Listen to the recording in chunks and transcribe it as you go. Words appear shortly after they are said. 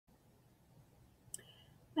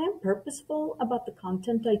purposeful about the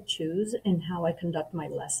content I choose and how I conduct my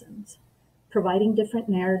lessons. Providing different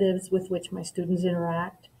narratives with which my students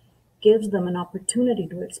interact gives them an opportunity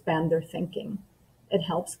to expand their thinking. It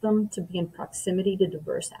helps them to be in proximity to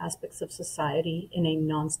diverse aspects of society in a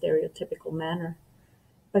non-stereotypical manner.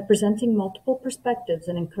 By presenting multiple perspectives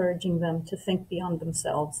and encouraging them to think beyond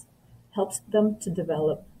themselves helps them to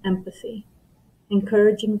develop empathy.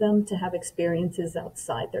 Encouraging them to have experiences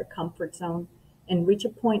outside their comfort zone and reach a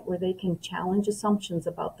point where they can challenge assumptions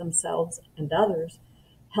about themselves and others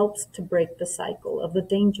helps to break the cycle of the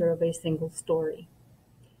danger of a single story.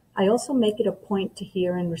 I also make it a point to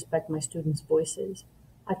hear and respect my students' voices.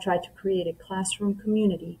 I try to create a classroom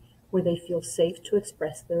community where they feel safe to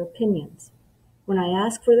express their opinions. When I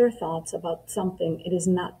ask for their thoughts about something, it is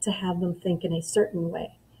not to have them think in a certain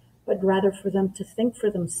way, but rather for them to think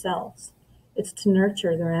for themselves. It's to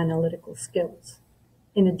nurture their analytical skills.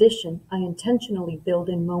 In addition, I intentionally build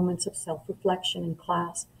in moments of self-reflection in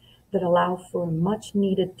class that allow for a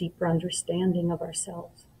much-needed deeper understanding of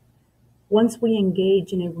ourselves. Once we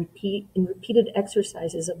engage in repeated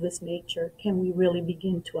exercises of this nature, can we really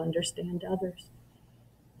begin to understand others?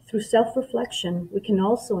 Through self-reflection, we can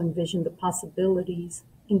also envision the possibilities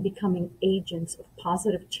in becoming agents of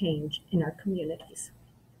positive change in our communities.